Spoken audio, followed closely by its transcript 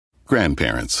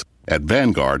Grandparents. At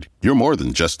Vanguard, you're more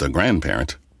than just a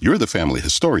grandparent. You're the family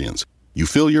historians. You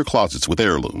fill your closets with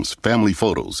heirlooms, family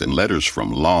photos, and letters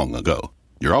from long ago.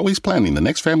 You're always planning the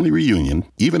next family reunion,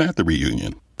 even at the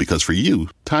reunion. Because for you,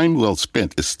 time well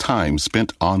spent is time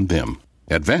spent on them.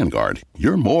 At Vanguard,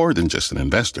 you're more than just an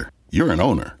investor. You're an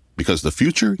owner. Because the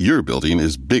future you're building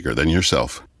is bigger than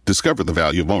yourself. Discover the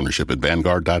value of ownership at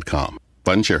Vanguard.com.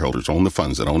 Fund shareholders own the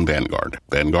funds that own Vanguard.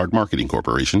 Vanguard Marketing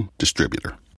Corporation,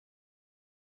 distributor.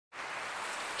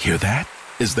 Hear that?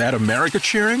 Is that America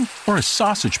cheering or a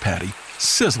sausage patty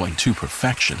sizzling to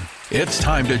perfection? It's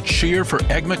time to cheer for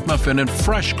Egg McMuffin and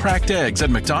fresh cracked eggs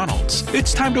at McDonald's.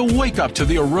 It's time to wake up to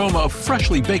the aroma of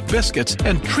freshly baked biscuits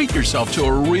and treat yourself to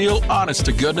a real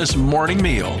honest-to-goodness morning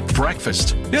meal.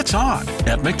 Breakfast, it's on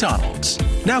at McDonald's.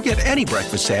 Now get any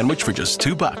breakfast sandwich for just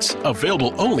 $2.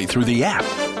 Available only through the app.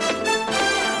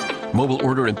 Mobile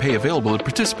order and pay available at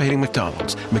participating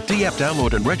McDonald's. McD app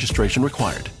download and registration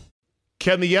required.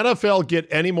 Can the NFL get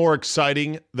any more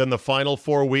exciting than the final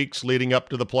 4 weeks leading up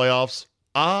to the playoffs?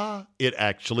 It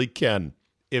actually can.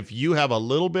 If you have a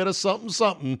little bit of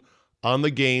something on the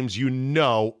games you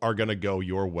know are going to go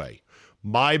your way.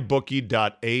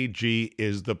 MyBookie.ag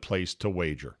is the place to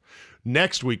wager.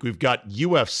 Next week, we've got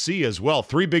UFC as well.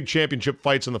 3 big championship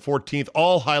fights on the 14th,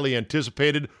 all highly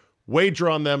anticipated. Wager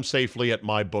on them safely at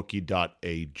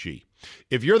MyBookie.ag.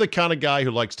 If you're the kind of guy who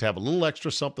likes to have a little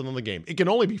extra something on the game, it can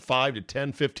only be $5 to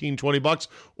 $10, $15, $20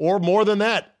 or more than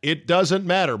that. It doesn't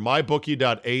matter.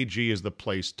 MyBookie.ag is the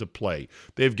place to play.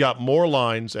 They've got more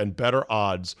lines and better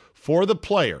odds for the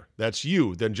player, that's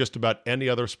you, than just about any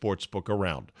other sportsbook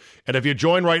around. And if you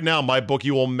join right now,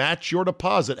 MyBookie will match your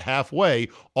deposit halfway,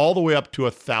 all the way up to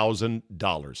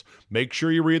 $1,000. Make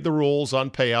sure you read the rules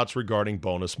on payouts regarding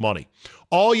bonus money.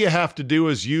 All you have to do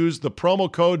is use the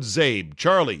promo code ZABE,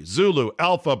 Charlie, Zulu,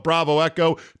 Alpha, Bravo,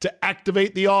 Echo, to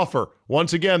activate the offer.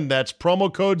 Once again, that's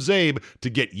promo code ZABE to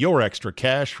get your extra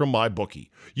cash from MyBookie.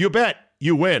 You bet,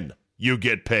 you win, you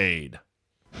get paid.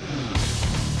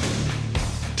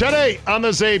 Today on the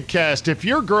CzabeCast, if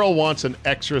your girl wants an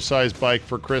exercise bike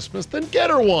for Christmas, then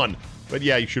get her one. But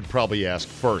yeah, you should probably ask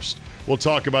first. We'll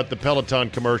talk about the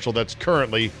Peloton commercial that's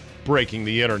currently breaking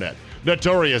the internet.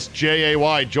 Notorious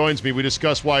J.A.Y. joins me. We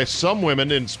discuss why some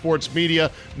women in sports media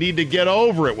need to get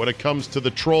over it when it comes to the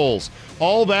trolls.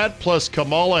 All that plus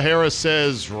Kamala Harris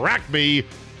says, "Rack me,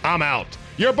 I'm out."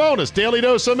 Your bonus Daily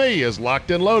Dose of Me is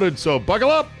locked and loaded, so buckle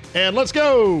up and let's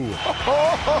go.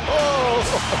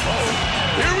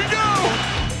 Here we go.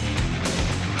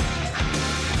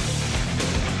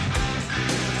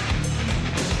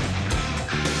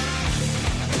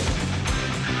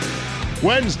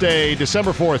 Wednesday,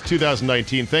 December 4th,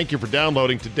 2019. Thank you for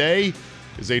downloading. Today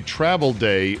is a travel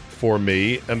day for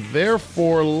me, and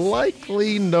therefore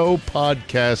likely no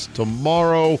podcast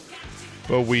tomorrow,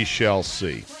 but we shall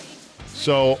see.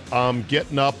 So I'm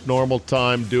getting up normal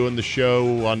time, doing the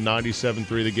show on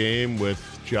 97.3 The Game with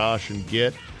Josh and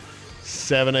Git,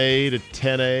 7A to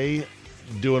 10A,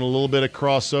 doing a little bit of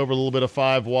crossover, a little bit of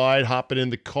 5 wide, hopping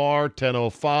in the car,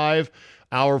 10:05.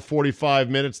 Hour 45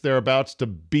 minutes thereabouts to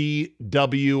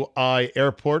BWI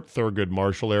Airport, Thurgood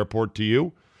Marshall Airport to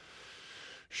you.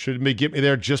 Should get me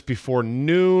there just before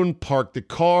noon, park the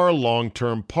car,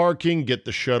 long-term parking, get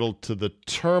the shuttle to the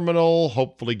terminal,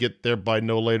 hopefully get there by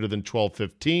no later than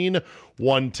 12:15.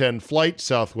 1:10 flight,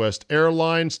 Southwest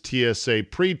Airlines, TSA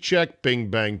pre-check, bing,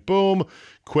 bang, boom.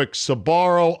 Quick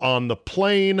Sbarro on the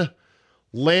plane,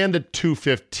 land at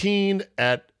 2:15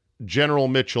 at General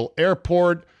Mitchell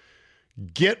Airport.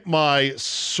 Get my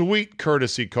sweet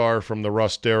courtesy car from the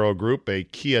Rustero Group, a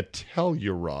Kia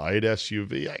Telluride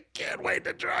SUV. I can't wait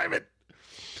to drive it.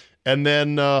 And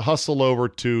then hustle over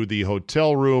to the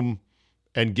hotel room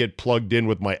and get plugged in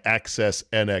with my Access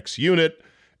NX unit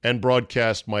and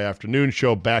broadcast my afternoon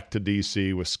show back to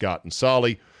D.C. with Scott and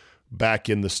Solly back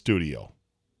in the studio.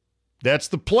 That's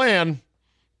the plan.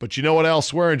 But you know what Al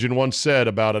Swearingen once said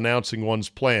about announcing one's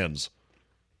plans?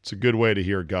 It's a good way to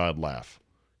hear God laugh.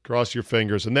 Cross your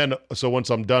fingers. And then, so once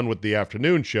I'm done with the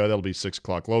afternoon show, that'll be 6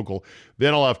 o'clock local,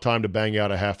 then I'll have time to bang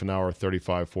out a half an hour,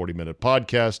 35, 40-minute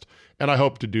podcast, and I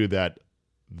hope to do that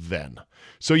then.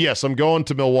 So yes, I'm going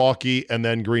to Milwaukee and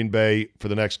then Green Bay for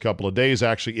the next couple of days,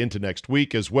 actually into next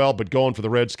week as well, but going for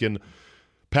the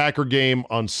Redskin-Packer game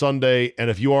on Sunday. And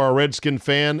if you are a Redskin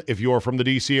fan, if you are from the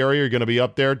D.C. area, you're going to be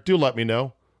up there, do let me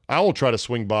know. I will try to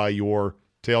swing by your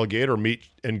tailgate or meet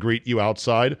and greet you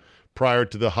outside prior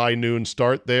to the high noon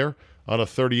start there on a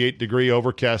 38-degree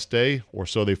overcast day, or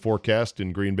so they forecast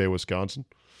in Green Bay, Wisconsin.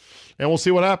 And we'll see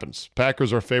what happens.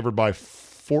 Packers are favored by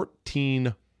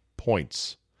 14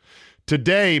 points.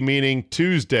 Today, meaning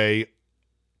Tuesday,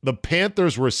 the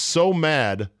Panthers were so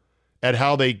mad at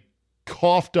how they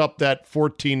coughed up that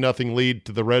 14-0 lead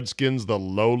to the Redskins, the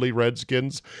lowly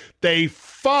Redskins, they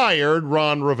fired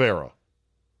Ron Rivera.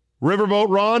 Riverboat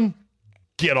Ron,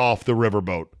 get off the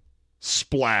riverboat.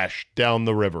 Splash down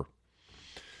the river.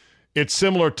 It's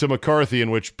similar to McCarthy,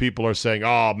 in which people are saying,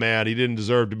 oh, man, he didn't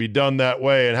deserve to be done that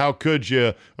way, and how could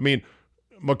you? I mean,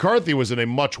 McCarthy was in a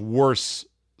much worse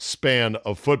span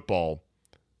of football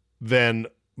than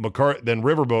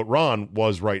Riverboat Ron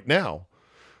was right now.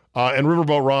 And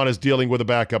Riverboat Ron is dealing with a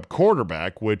backup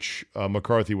quarterback, which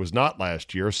McCarthy was not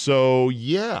last year. So,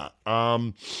 yeah,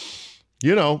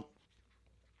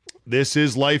 this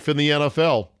is life in the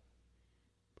NFL.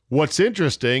 What's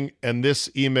interesting, and this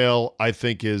email I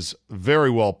think is very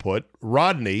well put,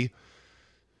 Rodney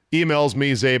emails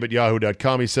me,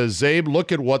 zabe@yahoo.com. He says, Zabe,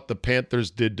 look at what the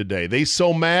Panthers did today. They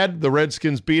so mad the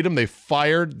Redskins beat them, they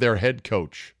fired their head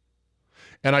coach.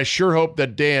 And I sure hope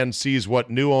that Dan sees what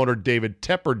new owner David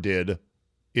Tepper did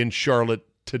in Charlotte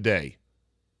today.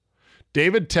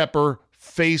 David Tepper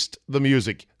faced the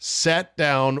music, sat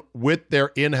down with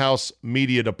their in-house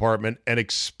media department, and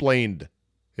explained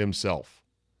himself.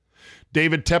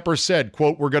 David Tepper said,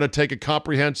 quote, we're going to take a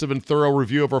comprehensive and thorough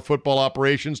review of our football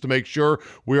operations to make sure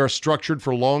we are structured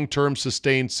for long-term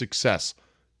sustained success.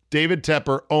 David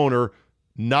Tepper, owner,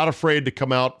 not afraid to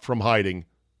come out from hiding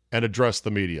and address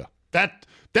the media.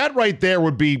 That right there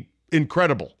would be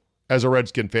incredible as a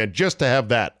Redskin fan, just to have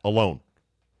that alone.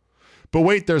 But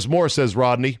wait, there's more, says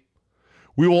Rodney.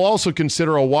 We will also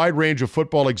consider a wide range of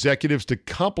football executives to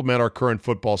complement our current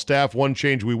football staff. One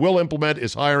change we will implement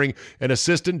is hiring an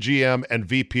assistant GM and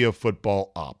VP of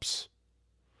football ops.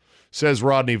 Says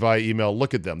Rodney via email,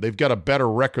 look at them. They've got a better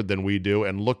record than we do,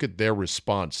 and look at their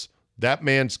response. That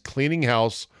man's cleaning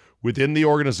house within the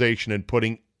organization and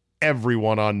putting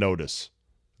everyone on notice.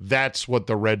 That's what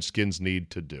the Redskins need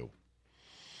to do.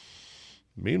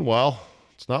 Meanwhile,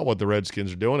 it's not what the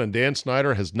Redskins are doing, and Dan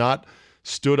Snyder has not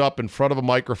stood up in front of a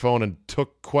microphone and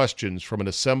took questions from an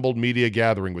assembled media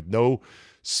gathering with no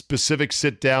specific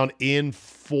sit down in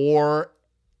forever.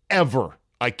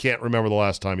 I can't remember the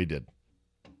last time he did.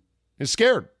 He's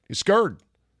scared. He's scared.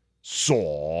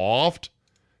 Soft.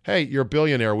 Hey, you're a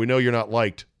billionaire. We know you're not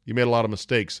liked. You made a lot of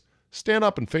mistakes. Stand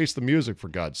up and face the music, for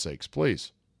God's sakes,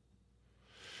 please.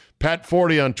 Pat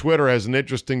Forty on Twitter has an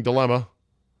interesting dilemma.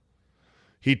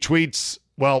 He tweets,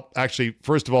 well, actually,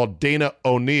 first of all, Dana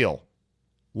O'Neill,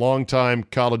 longtime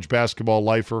college basketball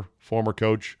lifer, former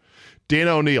coach.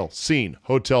 Dana O'Neill, seen,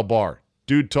 hotel bar.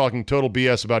 Dude talking total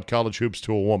BS about college hoops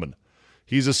to a woman.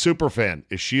 He's a super fan.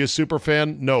 Is she a super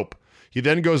fan? Nope. He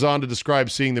then goes on to describe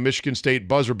seeing the Michigan State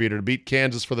buzzer beater to beat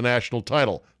Kansas for the national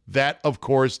title. That, of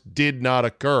course, did not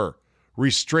occur.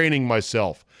 Restraining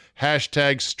myself.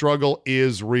 Hashtag struggle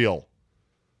is real.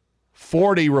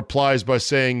 40 replies by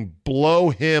saying,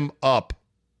 blow him up.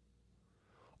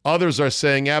 Others are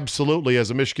saying, absolutely,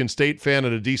 as a Michigan State fan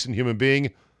and a decent human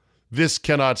being, this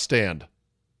cannot stand.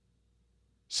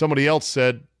 Somebody else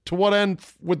said, to what end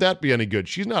would that be any good?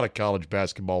 She's not a college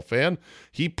basketball fan.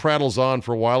 He prattles on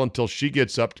for a while until she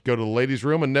gets up to go to the ladies'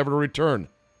 room and never to return.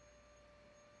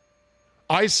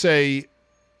 I say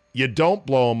you don't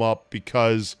blow him up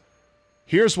because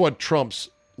here's what trumps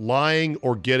lying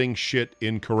or getting shit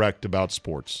incorrect about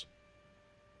sports.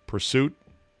 Pursuit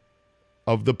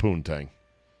of the poontang.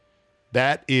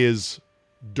 That is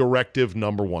directive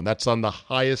number one. That's on the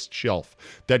highest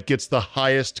shelf. That gets the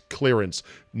highest clearance.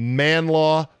 Man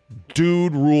law,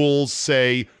 dude rules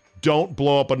say don't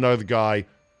blow up another guy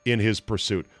in his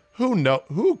pursuit.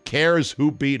 Who cares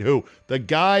who beat who? The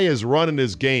guy is running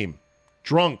his game.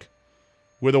 Drunk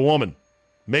with a woman.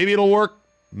 Maybe it'll work.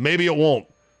 Maybe it won't.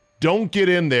 Don't get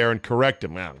in there and correct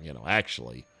him. Well,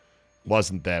 actually,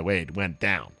 wasn't that way it went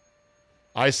down.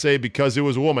 I say because it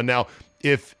was a woman. Now,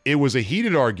 if it was a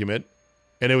heated argument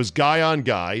and it was guy on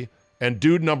guy and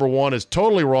dude number one is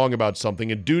totally wrong about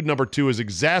something and dude number two is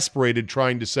exasperated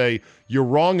trying to say, you're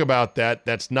wrong about that,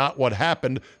 that's not what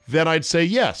happened, then I'd say,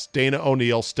 yes, Dana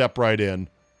O'Neill, step right in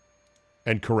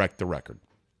and correct the record.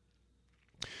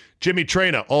 Jimmy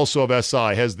Traina, also of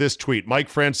SI, has this tweet. Mike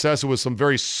Francesa with some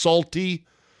very salty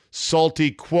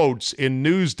quotes in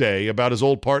Newsday about his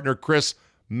old partner, Chris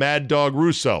Mad Dog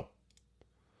Russo.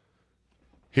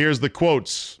 Here's the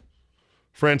quotes.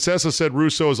 Francesa said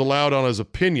Russo is allowed on his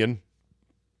opinion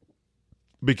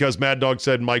because Mad Dog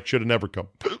said Mike should have never come.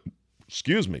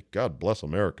 Excuse me. God bless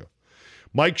America.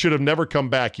 Mike should have never come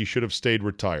back. He should have stayed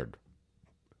retired.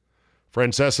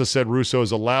 Francesa said Russo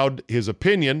is allowed his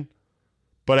opinion,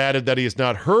 but added that he has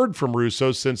not heard from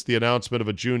Russo since the announcement of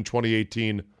a June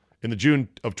 2018 in the June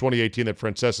of 2018 that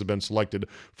Francesa has been selected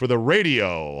for the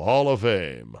Radio Hall of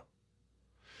Fame.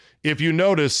 If you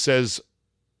notice, says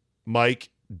Mike,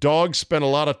 Dog spent a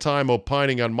lot of time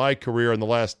opining on my career in the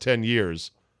last 10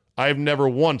 years. I've never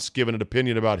once given an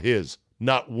opinion about his.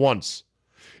 Not once.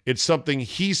 It's something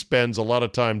he spends a lot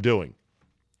of time doing.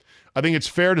 I think it's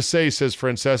fair to say, says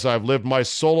Francesa, I've lived my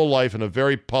solo life in a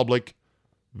very public,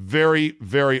 very,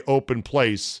 very open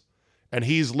place, and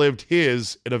he's lived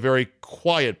his in a very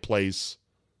quiet place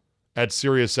at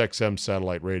SiriusXM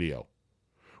Satellite Radio,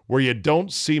 where you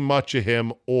don't see much of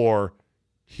him or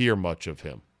hear much of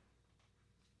him.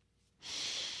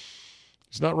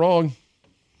 He's not wrong.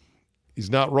 He's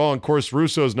not wrong. Of course,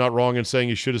 Russo's not wrong in saying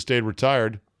he should have stayed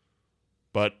retired,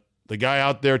 but the guy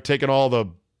out there taking all the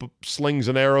slings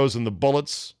and arrows and the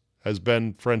bullets has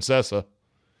been Francesa.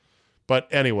 But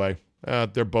anyway,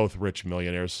 they're both rich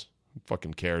millionaires. Who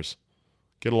fucking cares?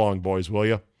 Get along, boys, will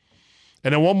you?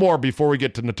 And then one more before we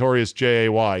get to Notorious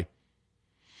J.A.Y.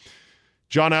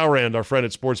 John Alrand, our friend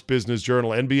at Sports Business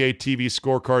Journal, NBA TV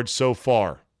scorecard so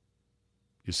far.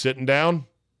 You sitting down?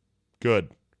 Good.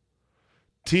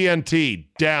 TNT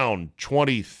down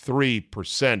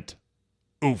 23%.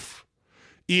 Oof.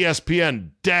 ESPN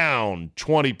down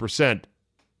 20%.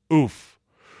 Oof.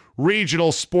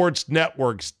 Regional sports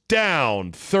networks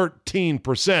down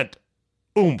 13%.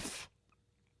 Oomph.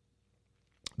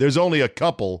 There's only a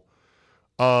couple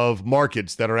of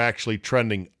markets that are actually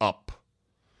trending up.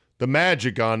 The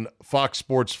Magic on Fox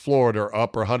Sports Florida are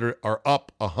up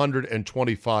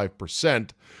 125%,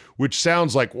 which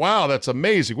sounds like, wow, that's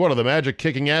amazing. What, are the Magic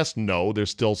kicking ass? No, they're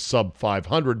still sub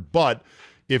 500, but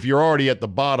if you're already at the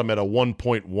bottom at a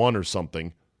 1.1 or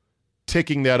something,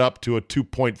 ticking that up to a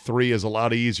 2.3 is a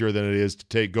lot easier than it is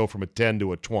to go from a 10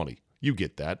 to a 20. You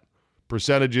get that.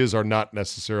 Percentages are not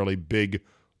necessarily big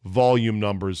volume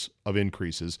numbers of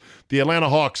increases. The Atlanta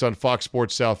Hawks on Fox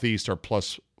Sports Southeast are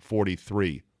plus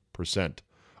 43%.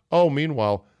 Oh,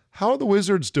 meanwhile, how are the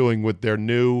Wizards doing with their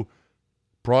new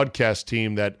broadcast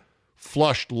team that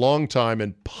flushed longtime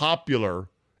and popular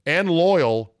and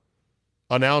loyal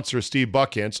announcer Steve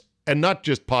Buckhantz, and not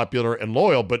just popular and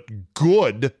loyal, but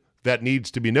good, that needs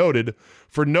to be noted,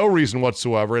 for no reason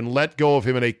whatsoever, and let go of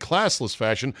him in a classless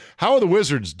fashion? How are the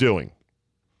Wizards doing?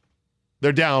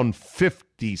 They're down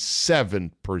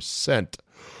 57%.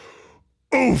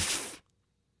 Oof!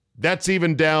 That's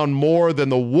even down more than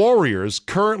the Warriors,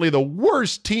 currently the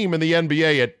worst team in the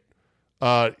NBA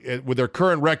with their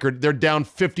current record. They're down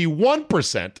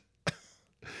 51%.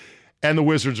 And the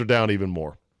Wizards are down even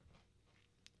more.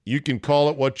 You can call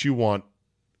it what you want.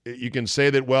 You can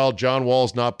say that, well, John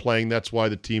Wall's not playing, that's why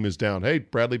the team is down. Hey,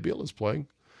 Bradley Beal is playing.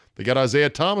 They got Isaiah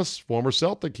Thomas, former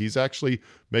Celtic. He's actually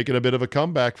making a bit of a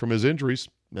comeback from his injuries.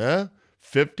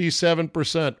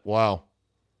 57%. Wow.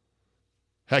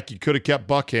 Heck, you could have kept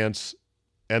Buckhantz,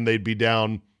 and they'd be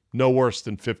down no worse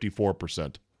than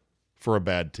 54% for a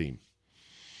bad team.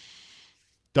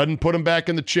 Doesn't put him back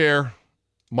in the chair.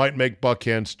 Might make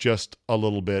Buckhantz just a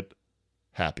little bit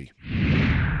happy.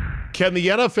 Can the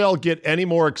NFL get any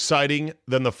more exciting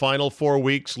than the final 4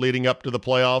 weeks leading up to the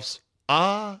playoffs?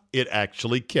 It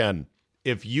actually can.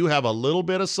 If you have a little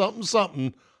bit of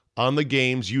something on the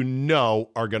games you know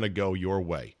are going to go your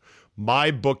way.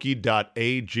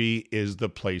 MyBookie.ag is the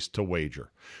place to wager.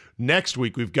 Next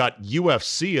week, we've got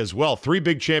UFC as well. 3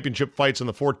 big championship fights on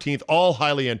the 14th, all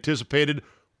highly anticipated.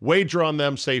 Wager on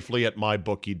them safely at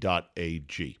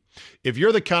MyBookie.ag. If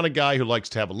you're the kind of guy who likes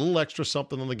to have a little extra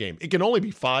something in the game, it can only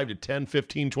be $5 to $10,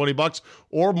 $15, $20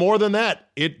 or more than that.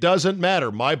 It doesn't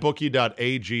matter.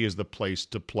 MyBookie.ag is the place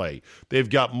to play. They've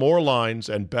got more lines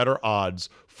and better odds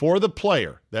for the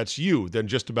player, that's you, than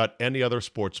just about any other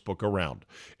sports book around.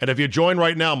 And if you join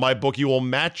right now, MyBookie will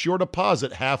match your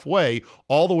deposit halfway,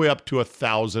 all the way up to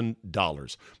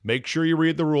 $1,000. Make sure you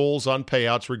read the rules on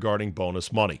payouts regarding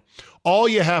bonus money. All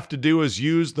you have to do is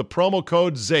use the promo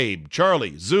code ZABE,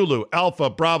 Charlie, Zulu, Alpha,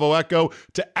 Bravo, Echo,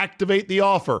 to activate the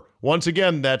offer. Once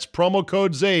again, that's promo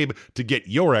code ZABE to get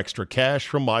your extra cash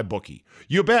from MyBookie.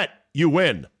 You bet, you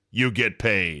win, you get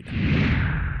paid.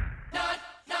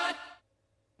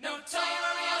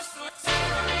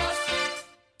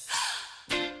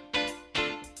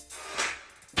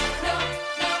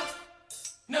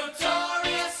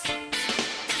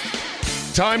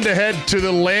 Time to head to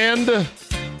the land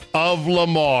of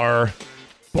Lamar,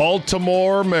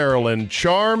 Baltimore, Maryland,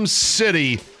 Charm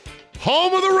City,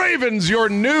 home of the Ravens, your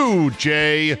new,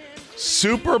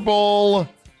 Super Bowl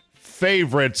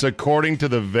favorites according to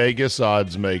the Vegas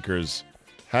odds makers.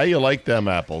 How you like them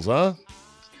apples, huh?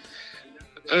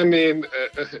 I mean,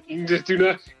 you can just do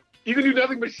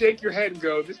nothing but shake your head and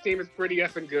go, this team is pretty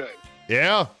effing good.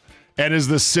 Yeah. And is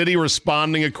the city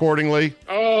responding accordingly?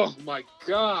 Oh, my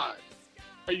God.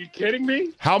 Are you kidding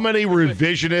me? How many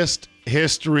revisionist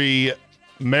history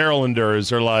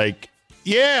Marylanders are like,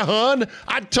 yeah, hon,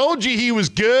 I told you he was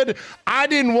good. I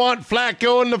didn't want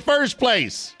Flacco in the first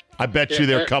place. I bet you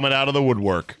they're coming out of the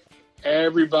woodwork.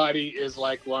 Everybody is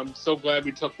like, well, I'm so glad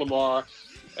we took Lamar.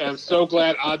 And I'm so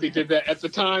glad Ozzie did that. At the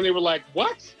time, they were like,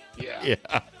 what?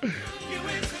 Yeah.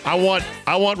 I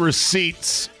want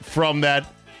receipts from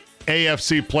that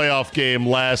AFC playoff game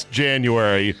last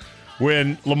January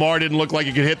when Lamar didn't look like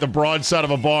he could hit the broadside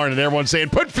of a barn and everyone's saying,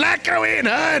 put Flacco in,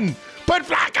 hun! Put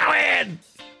Flacco in!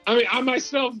 I mean,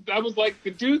 I was like,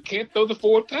 the dude can't throw the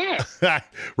forward pass.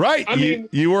 Right.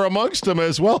 You were amongst them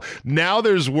as well. Now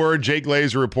there's word, Jake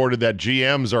Glazer reported that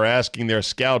GMs are asking their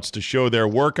scouts to show their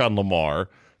work on Lamar.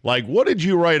 Like, what did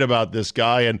you write about this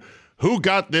guy and who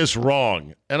got this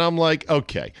wrong? And I'm like,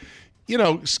 okay.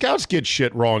 Scouts get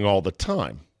shit wrong all the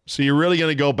time. So you're really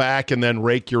going to go back and then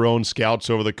rake your own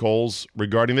scouts over the coals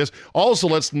regarding this? Also,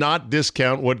 let's not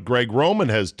discount what Greg Roman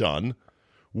has done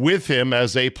with him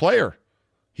as a player.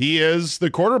 He is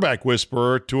the quarterback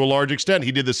whisperer to a large extent.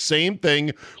 He did the same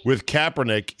thing with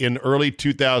Kaepernick in early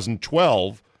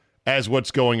 2012 as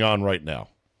what's going on right now.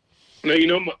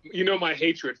 Now, my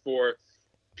hatred for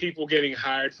people getting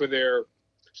hired for their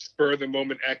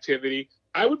spur-of-the-moment activity.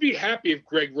 I would be happy if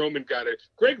Greg Roman got it.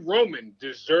 Greg Roman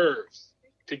deserves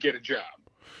to get a job.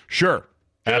 Sure,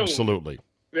 absolutely.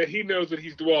 That he knows what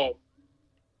he's doing.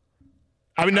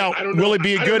 I mean, now, will he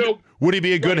be would he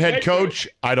be a good head coach?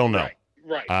 I don't know.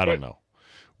 Right. I don't know.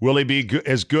 Will he be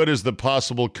as good as the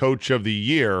possible coach of the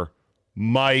year,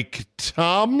 Mike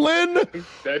Tomlin?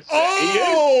 He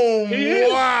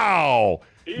is. Wow.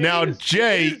 Now,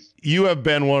 Jay, you have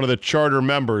been one of the charter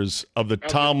members of the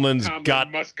Tomlin's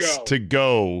Got to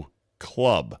Go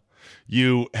Club.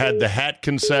 You had the hat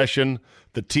concession,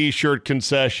 the T-shirt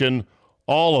concession,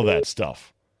 all of that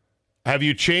stuff. Have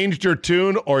you changed your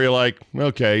tune, or you're like,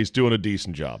 okay, he's doing a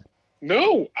decent job?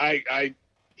 No,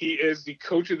 he is the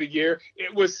coach of the year.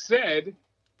 It was said,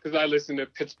 because I listen to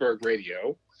Pittsburgh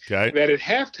radio, that at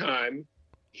halftime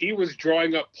he was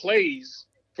drawing up plays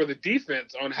for the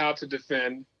defense on how to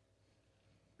defend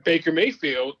Baker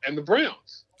Mayfield and the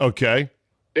Browns. Okay.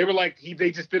 They were like, they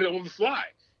just did it on the fly.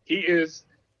 He is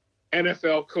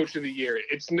NFL Coach of the Year.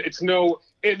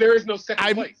 There is no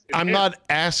second place. I'm not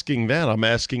asking that. I'm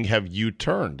asking, have you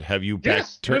turned? Have you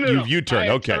turned? No. You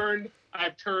turned. Okay.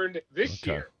 I've turned this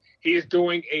year. He is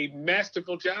doing a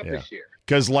masterful job this year.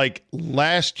 Because like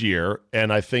last year,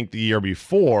 and I think the year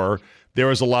before, there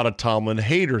was a lot of Tomlin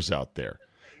haters out there.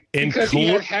 Because he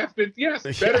had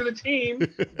better the team,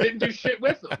 didn't do shit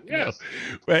with them. Yes.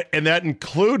 No. And that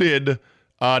included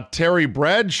Terry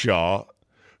Bradshaw,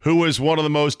 who was one of the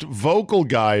most vocal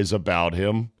guys about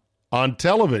him on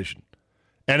television.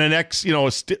 And an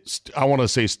I want to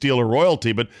say Steeler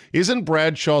royalty, but isn't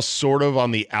Bradshaw sort of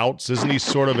on the outs? Isn't he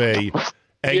sort of a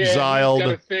exiled? Yeah,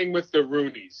 he's got a thing with the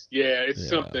Roonies. Yeah, it's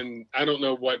something. I don't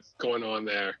know what's going on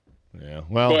there. Yeah,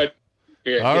 well. But,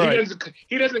 all right.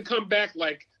 He doesn't come back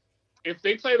like, if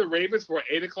they play the Ravens for an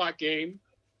 8 o'clock game,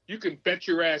 you can bet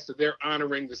your ass that they're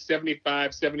honoring the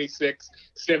 75, 76,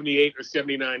 78, or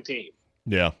 79 team.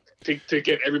 Yeah. To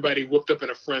get everybody whooped up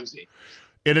in a frenzy.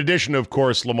 In addition, of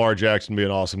course, Lamar Jackson being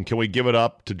awesome, can we give it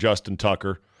up to Justin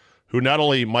Tucker, who not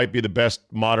only might be the best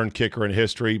modern kicker in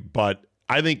history, but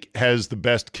I think has the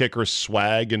best kicker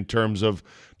swag in terms of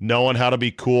knowing how to be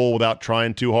cool without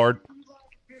trying too hard?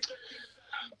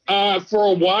 For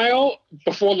a while,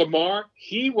 before Lamar,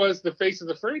 he was the face of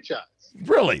the franchise.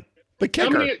 Really? The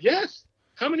kicker? Yes.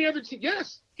 How many other teams?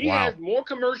 Yes. He has more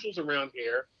commercials around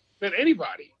here than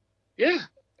anybody. Yeah.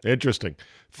 Interesting.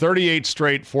 38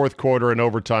 straight fourth quarter and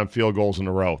overtime field goals in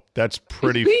a row. That's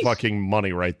pretty fucking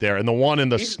money right there. And the one in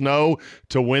the snow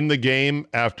to win the game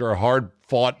after a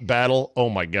hard-fought battle, oh,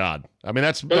 my God. I mean,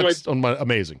 that's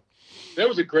amazing. That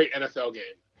was a great NFL game.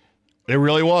 It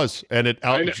really was. And it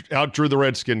outdrew the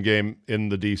Redskin game in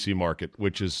the D.C. market,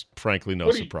 which is, frankly,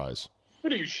 no surprise.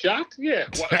 What are you, shocked? Yeah.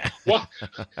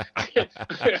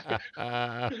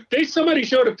 Somebody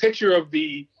showed a picture of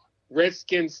the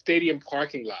Redskins stadium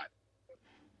parking lot.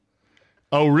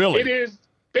 Oh, really? It is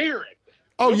barren.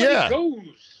 Oh, Nobody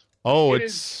goes. Oh, it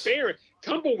is barren.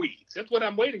 Tumbleweeds. That's what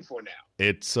I'm waiting for now.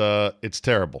 It's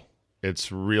terrible.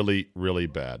 It's really, really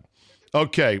bad.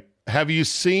 Okay. Have you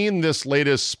seen this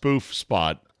latest spoof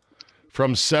spot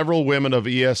from several women of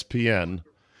ESPN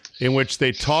in which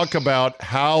they talk about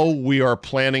how we are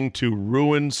planning to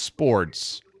ruin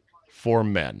sports for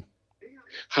men?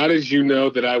 How did you know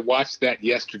that I watched that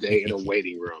yesterday in a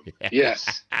waiting room?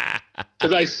 Yes,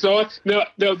 because I saw it. No,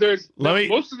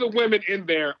 most of the women in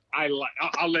there.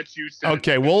 I'll let you say.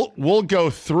 Okay, we'll go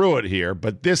through it here,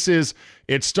 but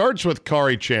it starts with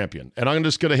Kari Champion, and I'm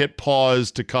just going to hit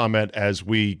pause to comment as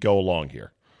we go along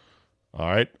here. All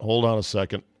right, hold on a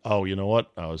second. Oh, you know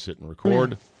what? I was hitting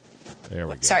record. There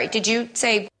we go. Sorry, did you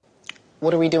say,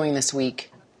 what are we doing this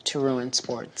week to ruin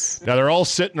sports? Now, they're all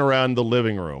sitting around the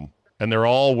living room, and they're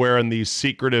all wearing these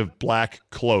secretive black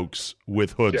cloaks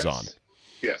with hoods on.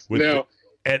 Yes.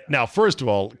 Now, first of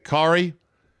all, Kari,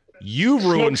 you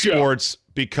ruin sports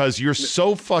because you're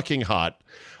so fucking hot.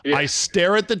 Yeah. I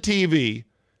stare at the TV,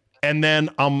 and then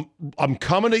I'm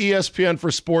coming to ESPN for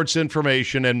sports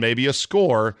information and maybe a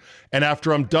score, and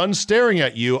after I'm done staring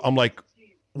at you, I'm like,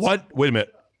 what? Wait a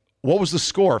minute. What was the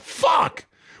score? Fuck!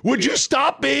 Would you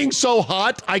stop being so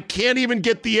hot? I can't even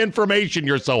get the information.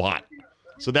 You're so hot.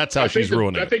 So that's how she's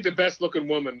ruining it. I think the best-looking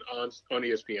woman on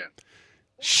ESPN.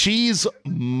 She's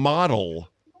model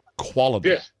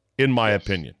quality, in my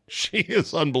opinion. She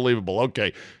is unbelievable.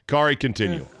 Okay, Kari,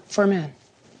 continue. For men.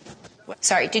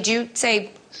 Sorry, did you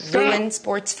say ruin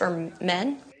sports for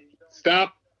men?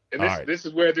 Stop. And this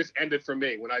is where this ended for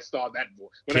me when I saw that voice.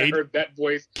 I heard that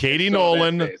voice. Katie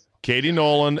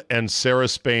Nolan and Sarah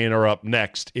Spain are up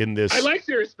next in this. I like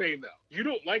Sarah Spain, though. You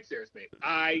don't like Sarah Spain.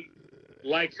 I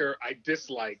like her. I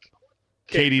dislike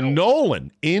Katie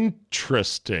Nolan.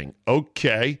 Interesting.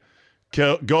 Okay.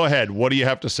 Go ahead. What do you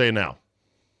have to say now?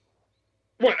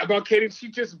 What about Katie?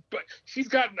 She's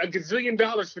gotten $1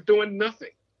 gazillion for doing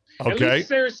nothing. Okay. At least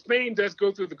Sarah Spain does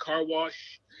go through the car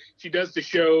wash. She does the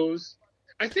shows.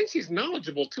 I think she's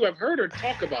knowledgeable, too. I've heard her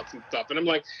talk about some stuff, and I'm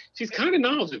like, she's kind of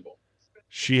knowledgeable.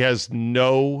 She has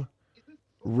no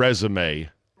resume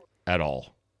at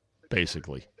all,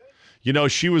 basically. You know,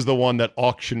 she was the one that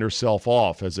auctioned herself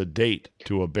off as a date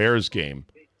to a Bears game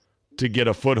to get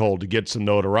a foothold, to get some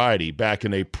notoriety back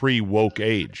in a pre-woke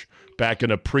age, back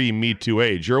in a pre-Me Too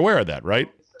age. You're aware of that,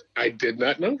 right? I did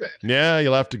not know that. Yeah,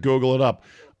 you'll have to Google it up.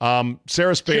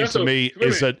 Sarah Spain to me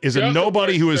is a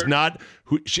nobody who is not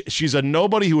she's a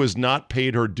nobody who has not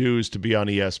paid her dues to be on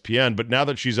ESPN. But now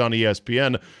that she's on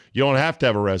ESPN, you don't have to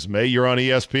have a resume. You're on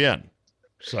ESPN.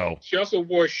 So she also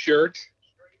wore a shirt,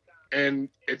 and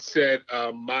it said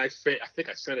I think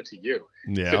I sent it to you.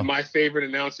 Yeah. It said, my favorite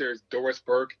announcer is Doris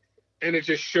Burke, and it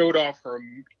just showed off her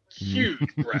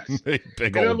huge breasts. Big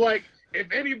and old. I'm like,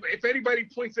 if anybody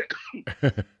points it,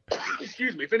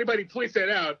 excuse me, if anybody points that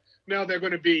out. Now they're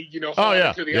going to be, to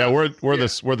the we're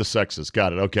the sexists.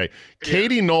 Got it. Okay. Yeah.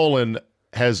 Katie Nolan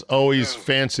has always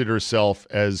fancied herself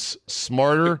as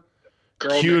smarter,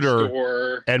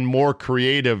 cuter, and more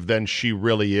creative than she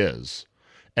really is.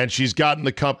 And she's gotten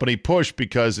the company push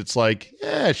because it's like,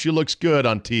 she looks good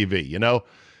on TV,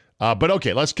 But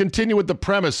okay, let's continue with the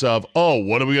premise of,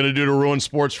 what are we going to do to ruin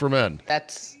sports for men?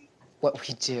 That's what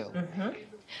we do. Mm-hmm.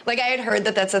 Like, I had heard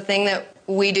that that's a thing that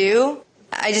we do.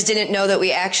 I just didn't know that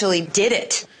we actually did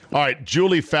it. All right,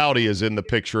 Julie Foudy is in the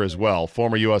picture as well,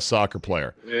 former U.S. soccer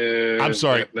player. I'm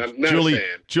sorry,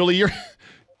 Julie,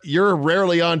 you're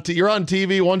rarely on. You're on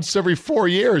TV once every 4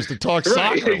 years to talk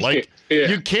soccer. Like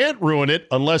you can't ruin it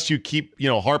unless you keep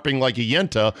harping like a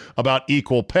yenta about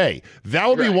equal pay. That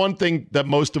would be one thing that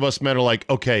most of us men are like,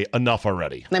 okay, enough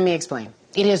already. Let me explain.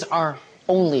 It is our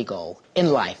only goal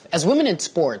in life as women in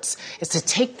sports is to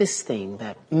take this thing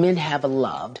that men have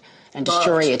loved and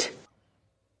destroy it.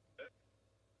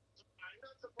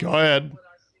 Go ahead.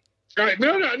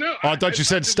 No. Oh, I thought you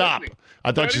said stop.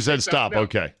 I thought you said stop.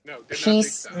 Okay. No,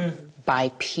 piece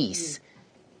by piece.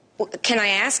 Can I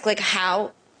ask,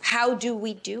 how do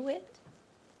we do it?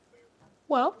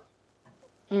 Well,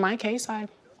 in my case, I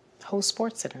host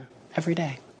SportsCenter every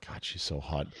day. God, she's so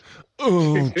hot.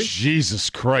 Oh, Jesus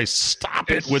Christ.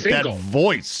 Stop it with that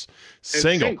voice.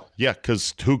 Single. Yeah,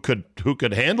 because who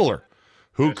could handle her?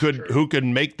 Who could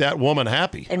make that woman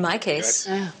happy? In my case,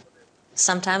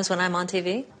 sometimes when I'm on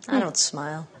TV, I don't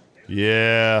smile.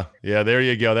 Yeah, there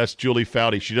you go. That's Julie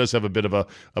Foudy. She does have a bit of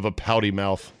a pouty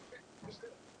mouth.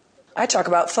 I talk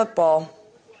about football.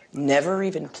 Never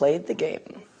even played the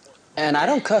game. And I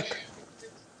don't cook.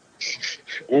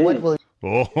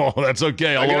 Oh, that's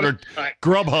okay. I'll order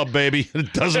Grubhub, baby.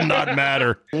 It does not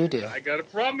matter. You do. I got a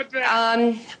problem with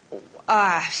that.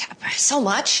 So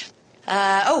much.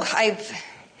 I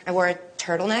wore a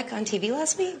turtleneck on TV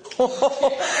last week.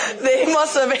 They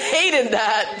must have hated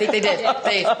that. They did.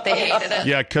 They hated it.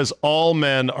 Yeah, because all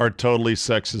men are totally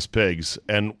sexist pigs.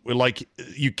 And,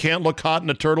 you can't look hot in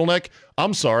a turtleneck.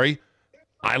 I'm sorry.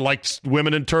 I like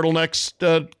women in turtlenecks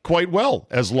quite well,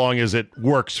 as long as it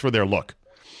works for their look.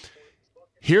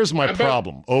 Here's my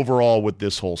problem overall with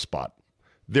this whole spot.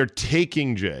 They're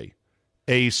taking, Jay,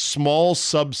 a small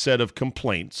subset of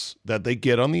complaints that they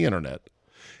get on the internet,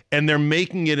 and they're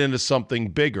making it into something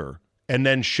bigger and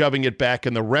then shoving it back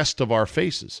in the rest of our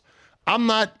faces. I'm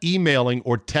not emailing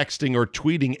or texting or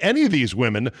tweeting any of these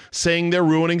women saying they're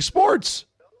ruining sports.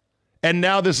 And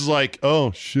now this is like,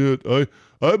 oh, shit,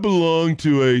 I belong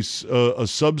to a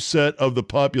subset of the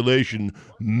population,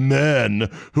 men,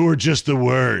 who are just the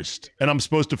worst. And I'm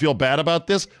supposed to feel bad about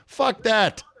this? Fuck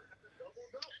that.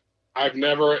 I've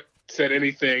never said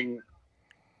anything.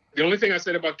 The only thing I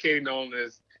said about Katie Nolan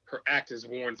is her act has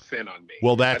worn thin on me.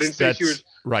 Well, right. I didn't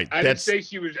say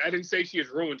she has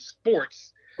ruined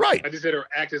sports. Right. I just said her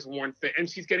act is worn thin, and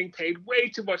she's getting paid way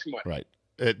too much money. Right.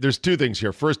 There's two things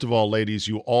here. First of all, ladies,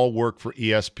 you all work for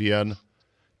ESPN.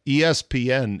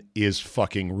 ESPN is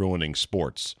fucking ruining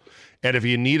sports. And if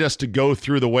you need us to go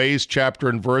through the ways, chapter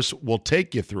and verse, we'll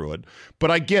take you through it.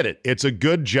 But I get it. It's a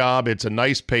good job. It's a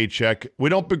nice paycheck. We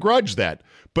don't begrudge that.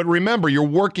 But remember, you're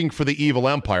working for the evil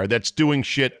empire that's doing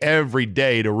shit every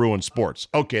day to ruin sports.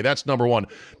 Okay, that's number one.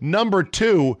 Number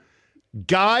two,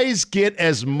 guys get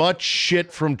as much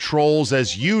shit from trolls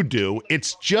as you do.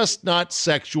 It's just not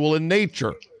sexual in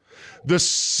nature. The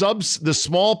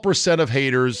small percent of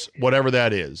haters, whatever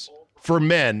that is, for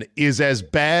men is as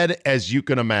bad as you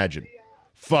can imagine.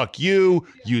 Fuck you,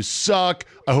 you suck,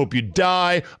 I hope you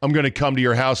die, I'm going to come to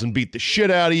your house and beat the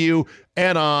shit out of you,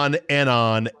 and on and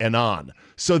on and on.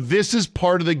 So this is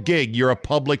part of the gig. You're a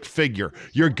public figure.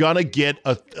 You're going to get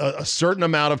a certain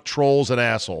amount of trolls and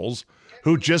assholes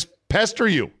who just pester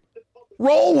you.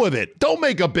 Roll with it. Don't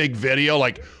make a big video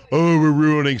like, oh, we're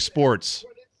ruining sports.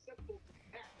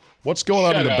 What's going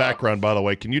on in the background, by the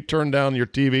way? Can you turn down your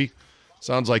TV?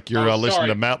 Sounds like you're listening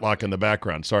to Matlock in the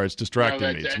background. Sorry, it's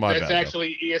distracting me. It's my bad. That's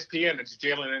actually ESPN. It's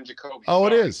Jalen and Jacoby. Oh,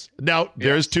 it is. Now,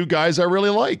 there's two guys I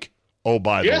really like. Oh,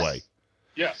 by the way.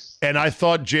 Yes. And I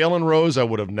thought Jalen Rose, I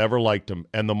would have never liked him.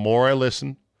 And the more I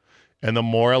listened, I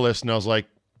was like,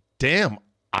 damn,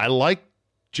 I like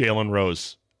Jalen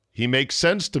Rose. He makes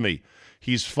sense to me.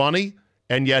 He's funny,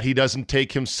 and yet he doesn't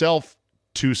take himself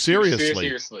too seriously.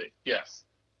 Seriously, yes.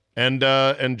 And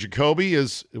Jacoby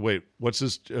is what's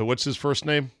his first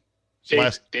name?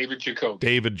 David Jacoby.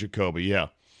 David Jacoby, yeah.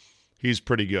 He's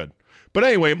pretty good. But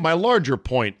anyway, my larger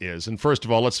point is, and first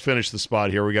of all, let's finish the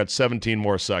spot here. We got 17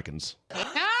 more seconds. One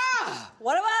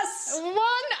of us. One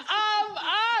of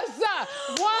us.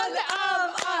 One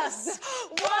of us.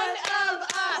 One of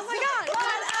us. Oh my God.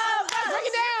 One of us. Break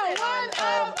it down. One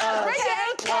of us. Break it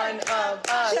down. One of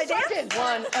us. Should I dance?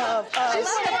 One of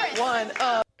us. One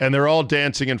of. And they're all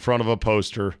dancing in front of a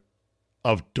poster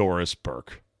of Doris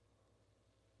Burke.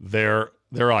 Their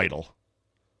idol.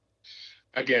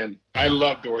 Again, I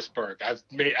love Doris Burke. I've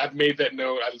made that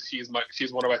note. She's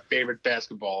one of my favorite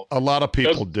basketball. A lot of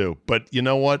people do, but you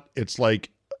know what? It's like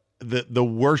the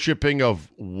worshiping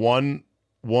of one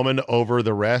woman over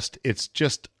the rest. It's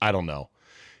just, I don't know.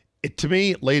 To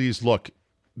me, ladies, look,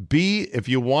 if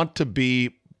you want to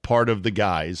be part of the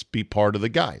guys, be part of the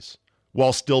guys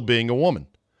while still being a woman.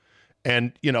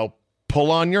 And,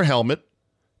 pull on your helmet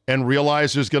and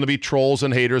realize there's going to be trolls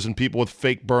and haters and people with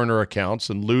fake burner accounts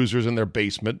and losers in their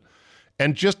basement,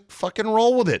 and just fucking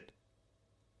roll with it.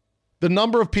 The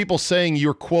number of people saying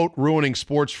you're, quote, ruining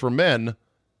sports for men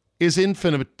is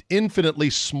infinitely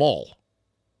small.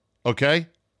 Okay?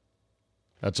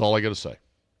 That's all I got to say.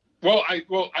 Well, I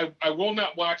will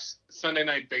not watch Sunday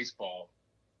Night Baseball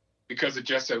because of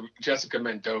Jessica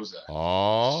Mendoza.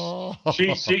 Oh.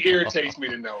 She irritates me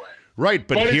to no end. Right,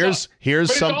 but here's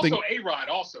something. It's also A-Rod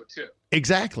also, too.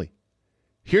 Exactly.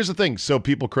 Here's the thing. So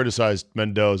people criticized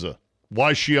Mendoza.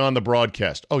 Why is she on the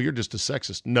broadcast? Oh, you're just a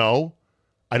sexist. No,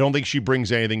 I don't think she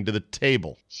brings anything to the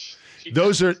table.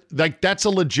 That's a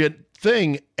legit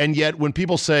thing. And yet when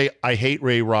people say, I hate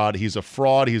Ray Rod, he's a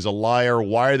fraud, he's a liar,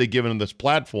 why are they giving him this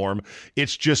platform?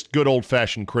 It's just good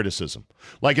old-fashioned criticism.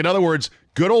 Like, in other words,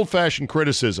 good old-fashioned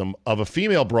criticism of a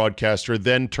female broadcaster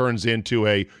then turns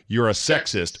into you're a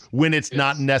sexist when it's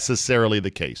not necessarily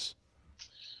the case.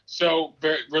 So,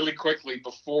 really quickly,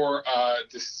 before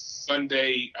this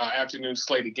Sunday afternoon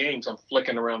slate of games, I'm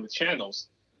flicking around the channels,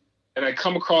 and I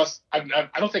come across, I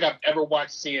don't think I've ever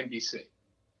watched CNBC.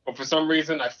 But for some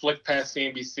reason, I flicked past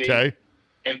CNBC. Okay.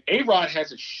 And A-Rod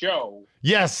has a show.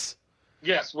 Yes.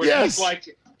 Yes. Where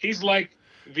he's like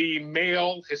the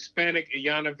male Hispanic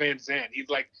Iyanla Vanzant. He's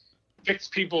like fix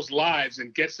people's lives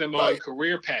and gets them on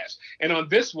career paths. And on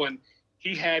this one,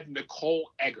 he had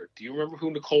Nicole Eggert. Do you remember who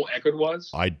Nicole Eggert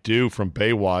was? I do, from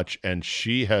Baywatch, and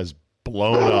she has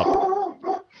blown up.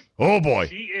 Oh boy.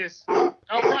 She is.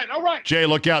 All right. Jay,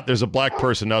 look out. There's a black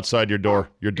person outside your door.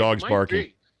 Your dog's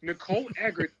barking. Nicole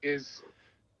Eggert is...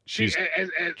 She's as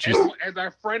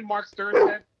our friend Mark Stern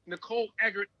said, Nicole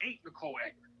Eggert ain't Nicole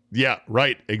Eggert. Yeah,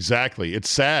 right. Exactly. It's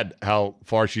sad how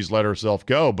far she's let herself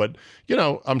go, but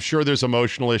I'm sure there's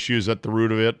emotional issues at the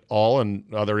root of it all and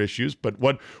other issues. But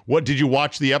what did you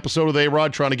watch the episode of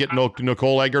A-Rod trying to get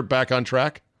Nicole Eggert back on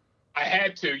track? I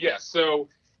had to, yes. So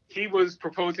he was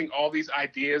proposing all these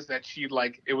ideas that she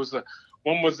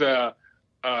one was a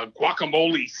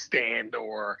guacamole stand,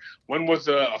 or one was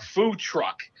a food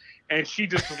truck. And she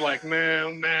just was like,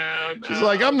 no. She's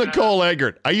like, I'm Nicole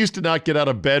Eggert. I used to not get out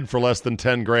of bed for less than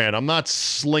 $10,000. I'm not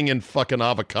slinging fucking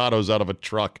avocados out of a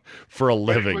truck for a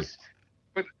living.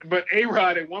 But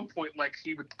A-Rod at one point,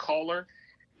 he would call her,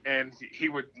 and he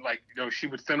would she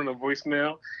would send him a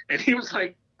voicemail, and he was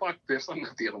like, fuck this, I'm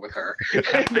not dealing with her.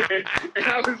 and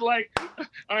I was like,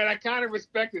 all right, I kind of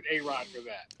respected A-Rod for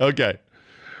that. Okay.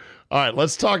 All right,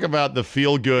 let's talk about the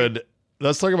feel-good.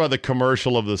 Let's talk about the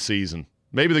commercial of the season.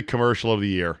 Maybe the commercial of the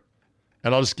year.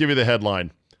 And I'll just give you the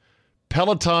headline.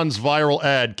 Peloton's viral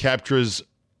ad captures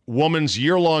woman's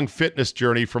year-long fitness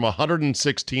journey from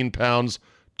 116 pounds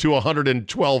to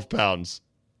 112 pounds.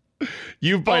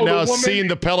 You've by now seen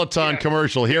the Peloton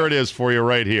commercial. Here it is for you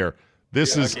right here.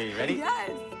 This is... Okay, you ready?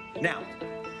 Yes. Now.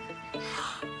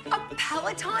 A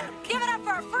Peloton? Give it up for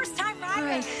our first time ride. All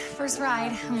right, first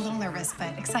ride. I'm a little nervous,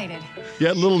 but excited.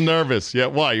 Yeah, a little nervous. Yeah,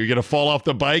 why? You're going to fall off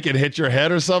the bike and hit your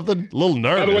head or something? A little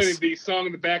nervous. By the way, the song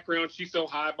in the background, She's So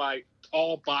High by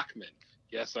Tal Bachman.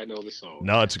 Yes, I know the song.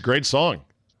 No, it's a great song.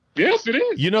 Yes, it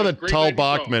is. You know that Tal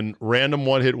Bachman, random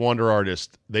one-hit wonder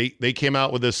artist, they came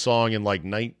out with this song in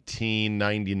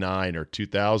 1999 or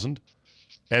 2000,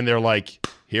 and they're like,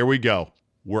 here we go.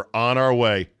 We're on our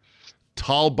way.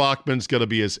 Tal Bachman's going to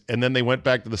be and then they went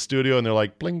back to the studio and they're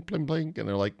like, blink, blink, blink. And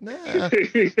they're like, nah.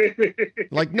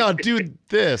 Like, no, do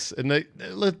this. And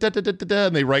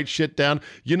and they write shit down.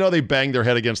 They banged their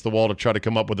head against the wall to try to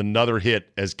come up with another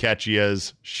hit as catchy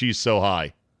as She's So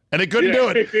High. And they couldn't do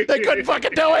it. They couldn't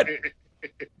fucking do it.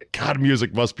 God,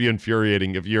 music must be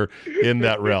infuriating if you're in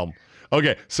that realm.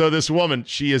 Okay, so this woman,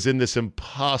 she is in this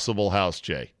impossible house,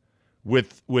 Jay,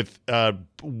 with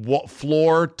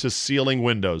floor to ceiling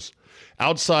windows.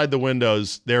 Outside the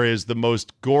windows, there is the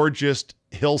most gorgeous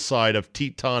hillside of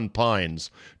Teton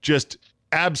pines, just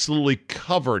absolutely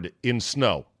covered in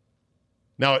snow.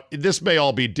 Now, this may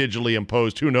all be digitally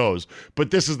imposed, who knows, but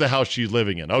this is the house she's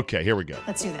living in. Okay, here we go.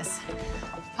 Let's do this.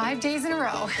 5 days in a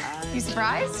row. You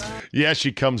surprised? Yeah,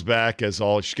 she comes back she's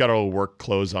got her little work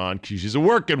clothes on. She's a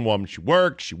working woman. She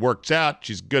works out,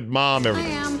 she's a good mom,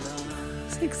 everything. I am.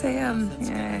 6 a.m.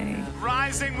 Yay.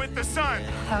 Rising with the sun.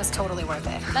 That was totally worth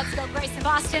it. Let's go, Grace in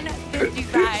Boston.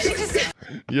 55.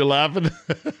 You laughing?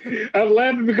 I'm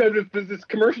laughing because this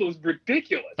commercial is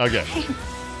ridiculous. Okay.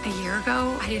 A year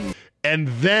ago, I didn't... And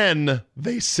then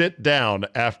they sit down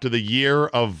after the year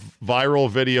of viral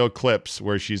video clips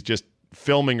where she's just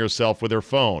filming herself with her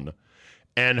phone,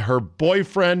 and her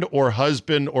boyfriend or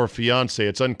husband or fiance,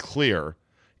 it's unclear,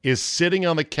 is sitting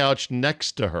on the couch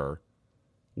next to her,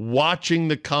 watching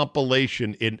the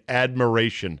compilation in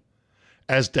admiration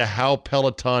as to how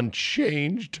Peloton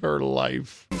changed her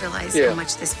life. I realized how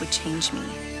much this would change me.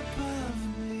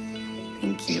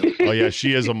 Thank you. Oh, yeah,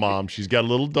 she is a mom. She's got a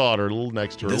little daughter, a little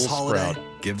next to her, This a little holiday,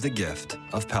 sprout. give the gift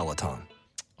of Peloton.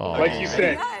 Oh. Like you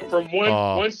said, from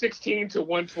 116 to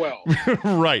 112.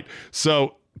 Right.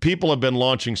 So people have been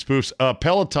launching spoofs.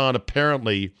 Peloton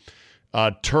apparently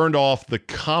turned off the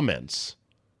comments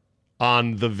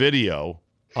on the video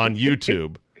on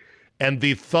YouTube, and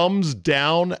the thumbs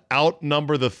down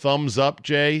outnumber the thumbs up,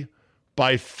 Jay,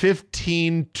 by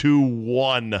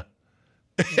 15-1.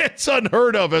 It's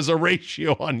unheard of as a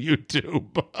ratio on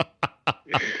YouTube.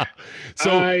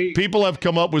 So people have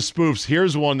come up with spoofs.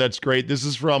 Here's one that's great. This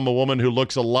is from a woman who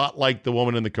looks a lot like the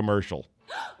woman in the commercial.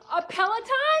 A Peloton?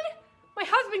 My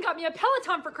husband got me a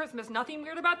Peloton for Christmas. Nothing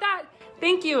weird about that.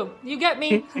 Thank you. You get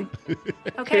me.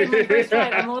 Okay, my first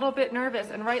ride. I'm a little bit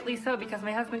nervous, and rightly so, because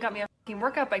my husband got me a fucking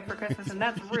workout bike for Christmas, and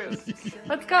that's rude.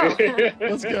 Let's go.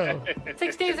 Let's go.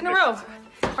 6 days in a row.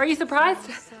 Are you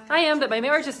surprised? I am, but my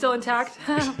marriage is still intact.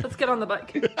 Let's get on the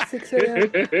bike. 6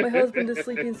 a.m. My husband is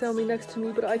sleeping soundly next to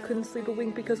me, but I couldn't sleep a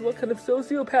wink because what kind of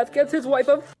sociopath gets his wife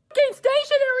a fucking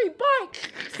stationary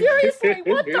bike? Seriously,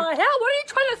 what the hell? What are you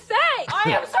trying to say?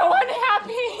 I am so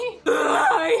unhappy.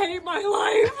 I hate my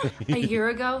life. A year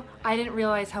ago, I didn't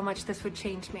realize how much this would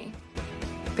change me.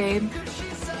 Babe,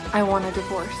 I want a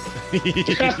divorce. Did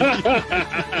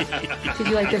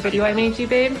you like the video I made you,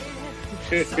 babe?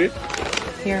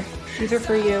 Here, these are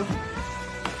for you.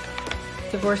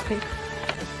 Divorce papers.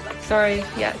 Sorry.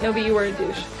 Yeah, no, but you were a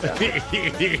douche. So.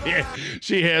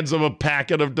 She hands him a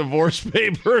packet of divorce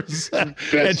papers. And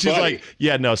she's funny. like,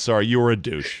 yeah, no, sorry, you were a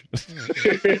douche.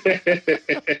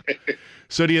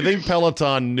 So do you think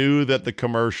Peloton knew that the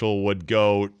commercial would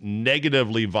go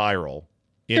negatively viral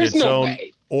in There's its no own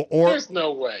way. or There's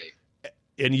no way.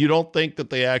 and you don't think that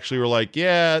they actually were like,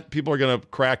 yeah, people are going to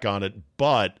crack on it,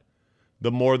 but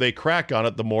the more they crack on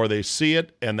it, the more they see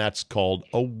it, and that's called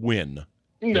a win.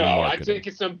 No, I think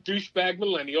it's some douchebag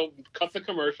millennial cut the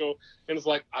commercial and it's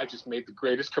like, I just made the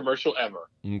greatest commercial ever.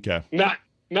 Okay.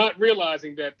 Not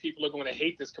realizing that people are going to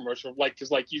hate this commercial,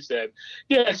 just like you said.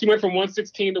 Yeah, she went from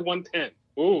 116 to 110.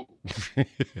 Ooh.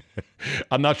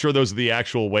 I'm not sure those are the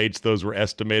actual weights. Those were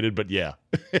estimated, but yeah,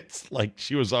 it's like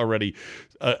she was already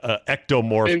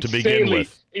ectomorph to begin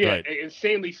with. Yeah, right.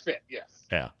 Insanely fit, yes.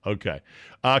 Yeah, okay.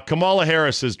 Kamala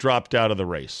Harris has dropped out of the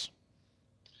race.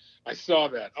 I saw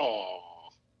that. Oh.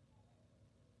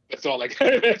 That's all I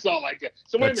got. That's all I got.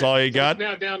 So that's all you got?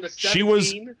 Now down to 17. She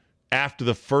was, after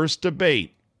the first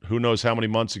debate, who knows how many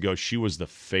months ago, she was the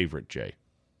favorite, Jay.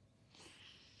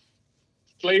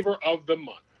 Flavor of the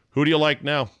month. Who do you like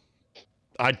now?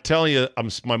 I tell you,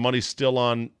 my money's still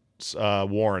on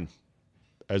Warren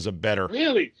as a bettor.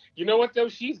 Really? You know what, though?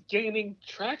 She's gaining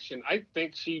traction. I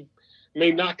think she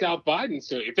may knock out Biden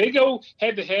soon. If they go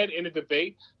head-to-head in a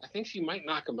debate, I think she might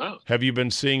knock him out. Have you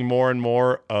been seeing more and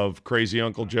more of Crazy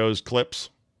Uncle Joe's clips?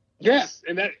 Yes,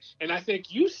 and I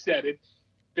think you said it.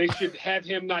 They should have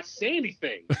him not say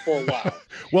anything for a while.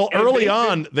 Well, early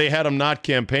on, they had him not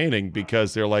campaigning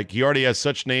because they're like, he already has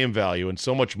such name value and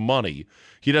so much money,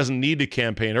 he doesn't need to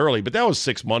campaign early. But that was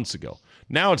 6 months ago.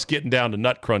 Now it's getting down to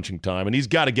nut crunching time, and he's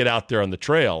got to get out there on the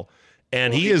trail,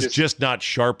 and he is just not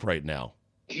sharp right now.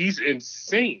 He's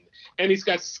insane, and he's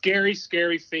got scary,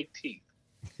 scary fake teeth.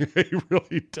 He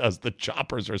really does. The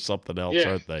choppers are something else,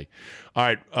 aren't they?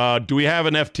 All right, do we have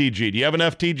an FTG? Do you have an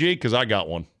FTG? Because I got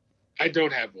one. I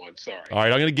don't have one, sorry. All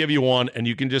right, I'm going to give you one, and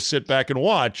you can just sit back and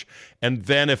watch, and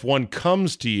then if one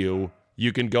comes to you,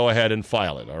 you can go ahead and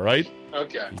file it, all right?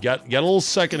 Okay. You got a little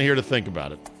second here to think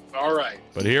about it. All right.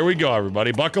 But here we go,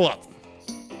 everybody. Buckle up.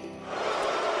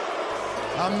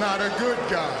 I'm not a good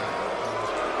guy.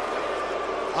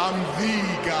 I'm the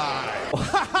guy.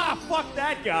 Fuck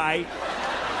that guy.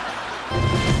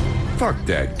 Fuck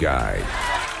that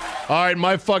guy. All right,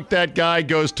 my fuck that guy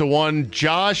goes to one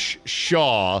Josh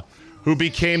Shaw, who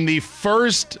became the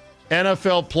first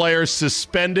NFL player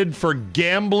suspended for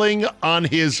gambling on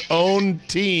his own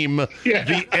team,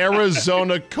 the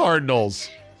Arizona Cardinals.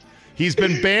 He's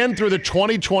been banned through the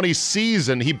 2020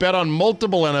 season. He bet on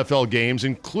multiple NFL games,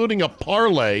 including a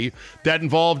parlay that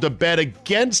involved a bet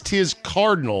against his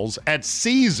Cardinals at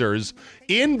Caesars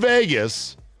in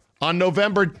Vegas on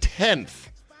November 10th.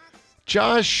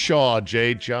 Josh Shaw,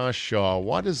 Jay. Josh Shaw.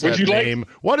 What is that name?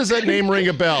 What does that name ring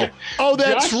a bell? Oh,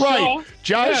 that's right.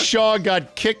 Josh Shaw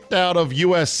got kicked out of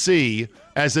USC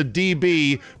as a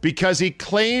DB because he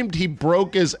claimed he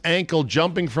broke his ankle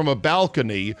jumping from a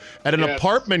balcony at an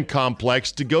apartment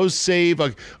complex to go save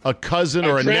a cousin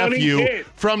or a nephew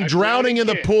from drowning in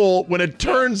the pool, when it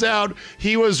turns out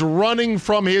he was running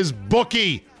from his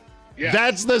bookie. Yes.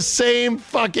 That's the same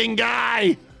fucking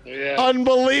guy. Yes.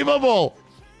 Unbelievable.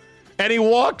 And he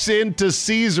walks into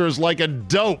Caesars like a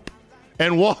dope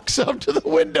and walks up to the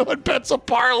window and bets a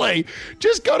parlay.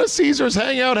 Just go to Caesars,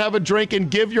 hang out, have a drink,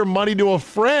 and give your money to a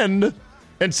friend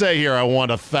and say, here, I want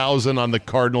 1,000 on the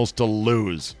Cardinals to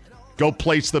lose. Go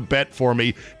place the bet for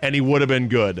me, and he would have been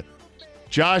good.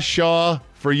 Josh Shaw,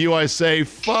 for you I say,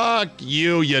 fuck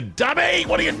you, you dummy.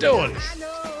 What are you doing?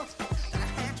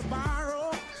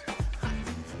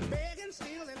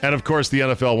 And, of course, the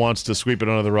NFL wants to sweep it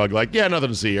under the rug like, yeah, nothing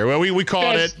to see here. Well, we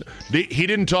caught it. He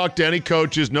didn't talk to any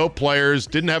coaches, no players,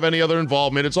 didn't have any other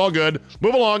involvement. It's all good.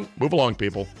 Move along. Move along,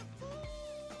 people.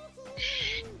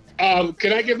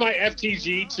 Can I give my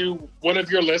FTG to one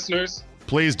of your listeners?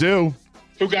 Please do.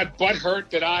 Who got butthurt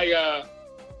that I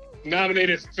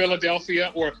nominated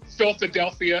Philadelphia or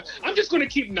Philadelphia. I'm just going to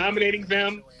keep nominating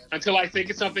them until I think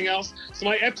of something else. So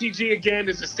my FTG again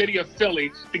is the city of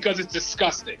Philly because it's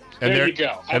disgusting. And there you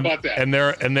go. How about that? And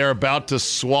they're about to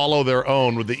swallow their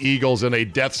own with the Eagles in a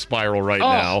death spiral right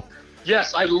now.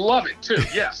 Yes, I love it too.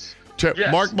 Yes.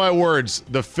 Yes. Mark my words,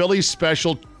 the Philly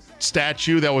special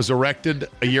statue that was erected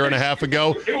a year and a half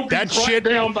ago,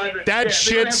 that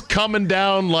shit's coming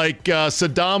down like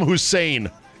Saddam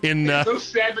Hussein. Those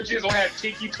savages will have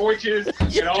tiki torches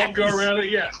and all go around it.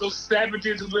 Yes, those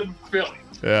savages who live in Philly.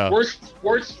 Yeah. Worst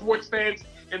sports fans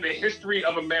in the history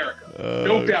of America.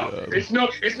 No doubt. God. It's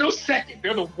no second.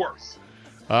 They're the worst.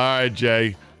 All right,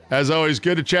 Jay. As always,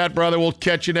 good to chat, brother. We'll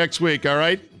catch you next week, all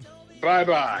right?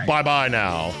 Bye-bye. Bye-bye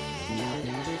now.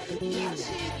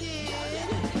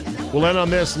 We'll end on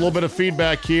this. A little bit of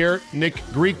feedback here. Nick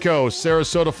Grieco,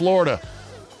 Sarasota, Florida.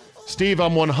 Steve,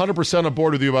 I'm 100% on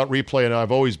board with you about replay, and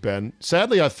I've always been.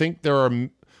 Sadly, I think there are,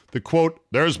 the quote,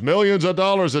 there's millions of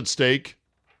dollars at stake,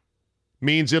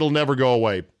 means it'll never go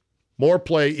away. More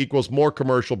play equals more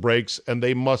commercial breaks, and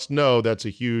they must know that's a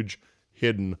huge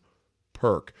hidden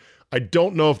perk. I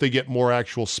don't know if they get more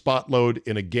actual spot load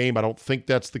in a game. I don't think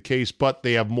that's the case, but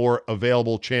they have more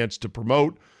available chance to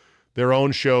promote their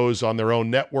own shows on their own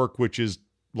network, which is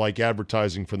like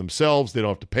advertising for themselves. They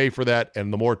don't have to pay for that,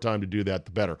 and the more time to do that,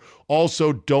 the better.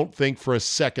 Also, don't think for a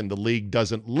second the league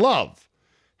doesn't love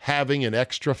having an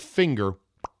extra finger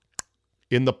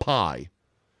in the pie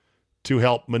to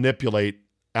help manipulate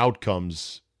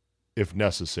outcomes if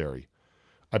necessary.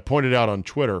 I pointed out on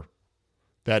Twitter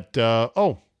that,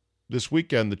 this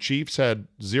weekend the Chiefs had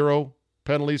 0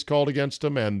 penalties called against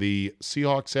them, and the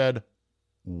Seahawks had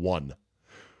 1.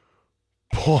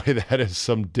 Boy, that is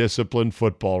some disciplined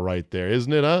football right there,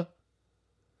 isn't it, huh?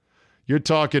 You're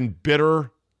talking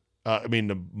bitter.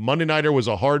 The Monday Nighter was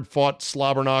a hard-fought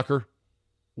slobber knocker.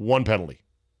 1 penalty.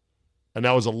 And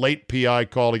that was a late PI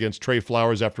called against Trey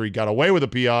Flowers after he got away with a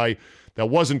PI that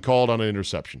wasn't called on an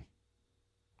interception.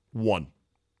 1.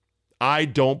 I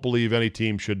don't believe any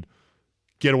team should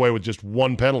get away with just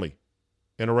 1 penalty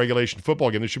in a regulation football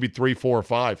game. There should be 3, 4, or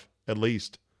 5 at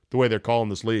least, the way they're calling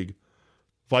this league.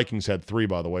 Vikings had 3,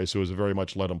 by the way, so it was a very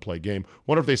much let-them-play game.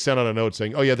 Wonder if they sent out a note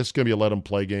saying, oh, yeah, this is going to be a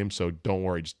let-them-play game, so don't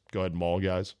worry, just go ahead and maul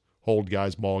guys. Hold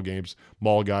guys, maul games.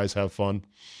 Maul guys, have fun.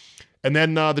 And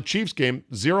then the Chiefs game,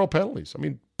 0 penalties. I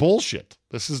mean, bullshit.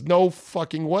 This is no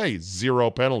fucking way. 0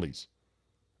 penalties.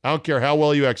 I don't care how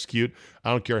well you execute.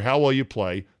 I don't care how well you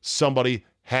play. Somebody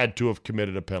had to have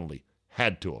committed a penalty.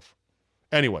 Had to have.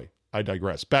 Anyway, I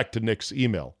digress. Back to Nick's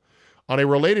email. On a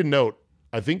related note,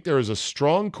 I think there is a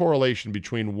strong correlation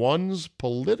between one's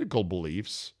political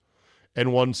beliefs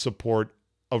and one's support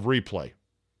of replay.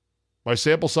 My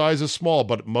sample size is small,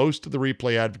 but most of the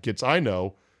replay advocates I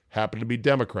know happen to be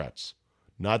Democrats.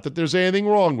 Not that there's anything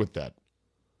wrong with that.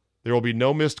 There will be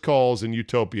no missed calls in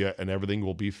Utopia, and everything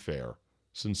will be fair.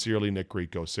 Sincerely, Nick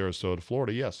Grieco, Sarasota,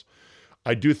 Florida. Yes,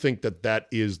 I do think that that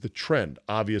is the trend.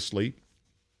 Obviously,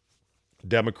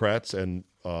 Democrats and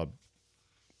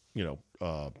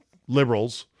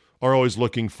liberals are always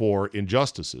looking for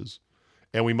injustices,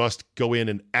 and we must go in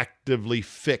and actively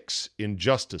fix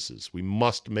injustices. We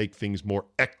must make things more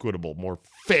equitable, more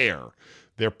fair.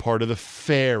 They're part of the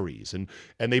fairies, and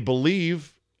they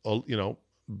believe,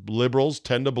 liberals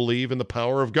tend to believe in the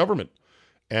power of government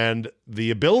and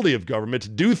the ability of government to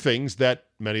do things that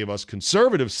many of us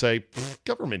conservatives say,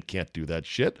 government can't do that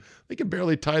shit. They can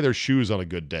barely tie their shoes on a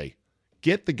good day.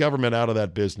 Get the government out of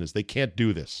that business. They can't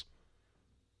do this.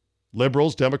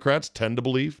 Liberals, Democrats tend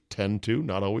to,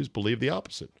 not always, believe the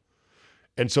opposite.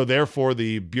 And so therefore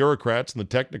the bureaucrats and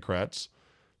the technocrats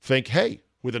think, hey,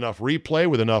 with enough replay,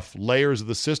 with enough layers of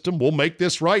the system, we'll make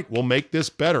this right. We'll make this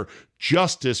better.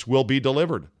 Justice will be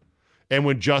delivered. And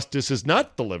when justice is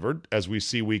not delivered, as we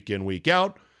see week in, week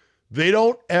out, they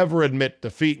don't ever admit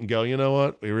defeat and go, you know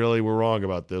what, we really were wrong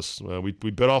about this. We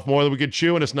bit off more than we could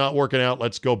chew and it's not working out.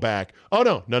 Let's go back.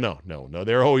 Oh, no.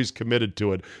 They're always committed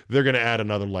to it. They're going to add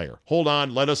another layer. Hold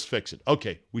on, let us fix it.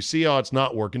 Okay, we see how it's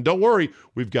not working. Don't worry,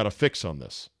 we've got a fix on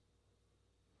this.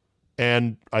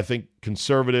 And I think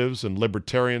conservatives and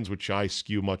libertarians, which I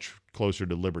skew much closer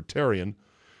to libertarian,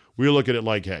 we look at it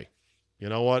like, hey, you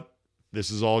know what? This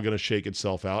is all going to shake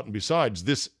itself out. And besides,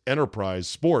 this enterprise,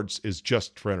 sports, is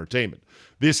just for entertainment.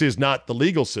 This is not the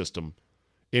legal system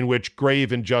in which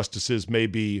grave injustices may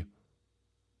be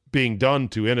being done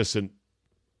to innocent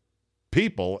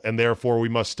people, and therefore we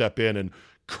must step in and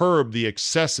curb the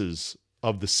excesses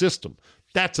of the system.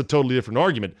 That's a totally different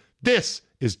argument. This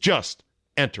is just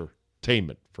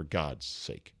entertainment, for God's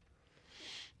sake.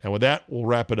 And with that, we'll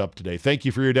wrap it up today. Thank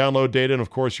you for your download data and,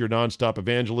 of course, your nonstop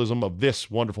evangelism of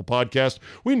this wonderful podcast.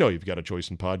 We know you've got a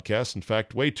choice in podcasts. In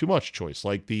fact, way too much choice,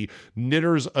 like the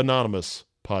Knitters Anonymous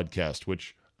podcast,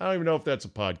 which I don't even know if that's a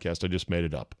podcast. I just made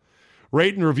it up.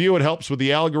 Rate and review. It helps with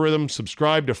the algorithm.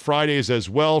 Subscribe to Fridays as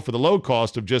well for the low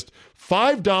cost of just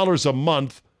 $5 a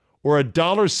month or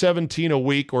 $1.17 a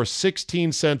week or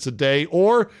 16 cents a day.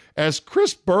 Or, as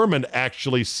Chris Berman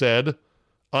actually said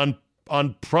on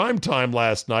primetime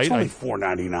last night. It's only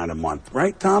 $4.99 a month,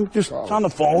 right, Tom? Just on the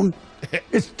phone.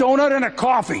 It's donut and a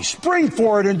coffee. Spring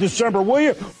for it in December, will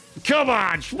you? Come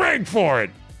on, spring for it.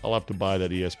 I'll have to buy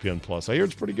that ESPN Plus. I hear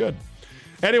it's pretty good.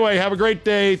 Anyway, have a great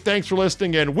day. Thanks for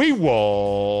listening, and we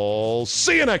will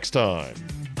see you next time.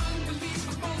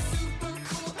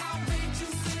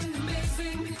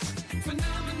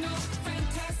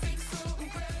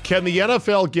 Can the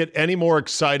NFL get any more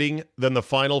exciting than the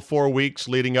final 4 weeks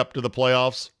leading up to the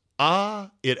playoffs?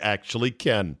 It actually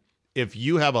can. If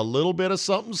you have a little bit of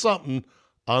something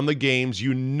on the games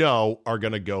you know are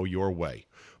going to go your way.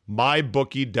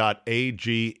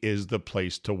 MyBookie.ag is the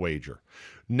place to wager.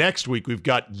 Next week, we've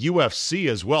got UFC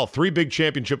as well. 3 big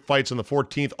championship fights on the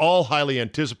 14th, all highly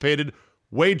anticipated.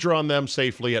 Wager on them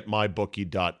safely at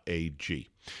MyBookie.ag.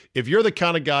 If you're the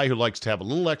kind of guy who likes to have a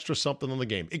little extra something on the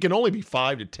game, it can only be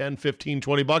 $5 to $10, $15,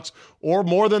 $20, or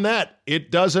more than that. It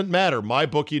doesn't matter.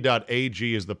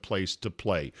 MyBookie.ag is the place to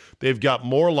play. They've got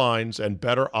more lines and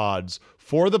better odds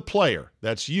for the player,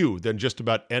 that's you, than just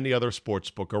about any other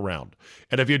sportsbook around.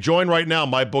 And if you join right now,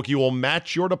 MyBookie will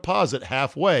match your deposit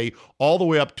halfway, all the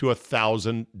way up to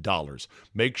 $1,000.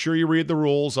 Make sure you read the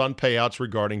rules on payouts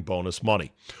regarding bonus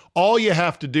money. All you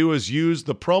have to do is use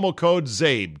the promo code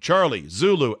ZABE, Charlie,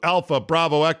 Zulu, Alpha,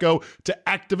 Bravo, Echo, to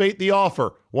activate the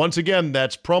offer. Once again,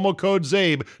 that's promo code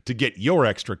ZABE to get your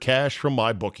extra cash from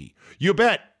MyBookie. You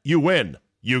bet, you win,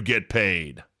 you get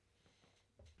paid.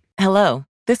 Hello,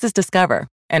 this is Discover,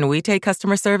 and we take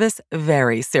customer service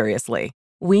very seriously.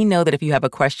 We know that if you have a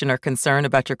question or concern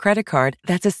about your credit card,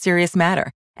 that's a serious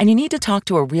matter, and you need to talk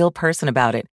to a real person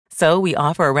about it. So we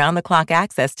offer around-the-clock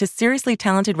access to seriously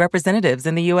talented representatives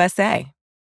in the USA.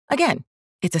 Again,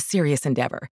 it's a serious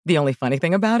endeavor. The only funny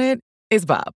thing about it is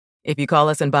Bob. If you call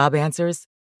us and Bob answers,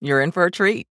 you're in for a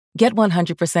treat. Get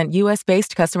 100%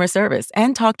 US-based customer service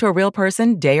and talk to a real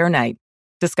person day or night.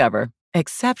 Discover.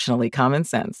 Exceptionally common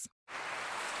sense.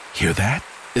 Hear that?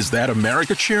 Is that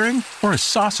America cheering or a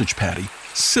sausage patty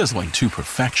sizzling to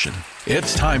perfection?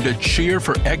 It's time to cheer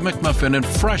for Egg McMuffin and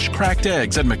fresh cracked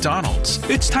eggs at McDonald's.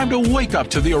 It's time to wake up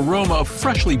to the aroma of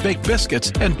freshly baked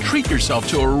biscuits and treat yourself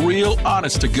to a real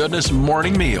honest-to-goodness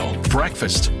morning meal.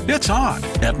 Breakfast, it's on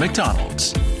at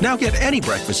McDonald's. Now get any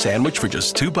breakfast sandwich for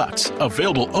just $2.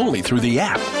 Available only through the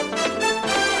app.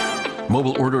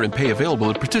 Mobile order and pay available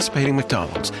at participating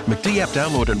McDonald's. McD app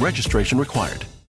download and registration required.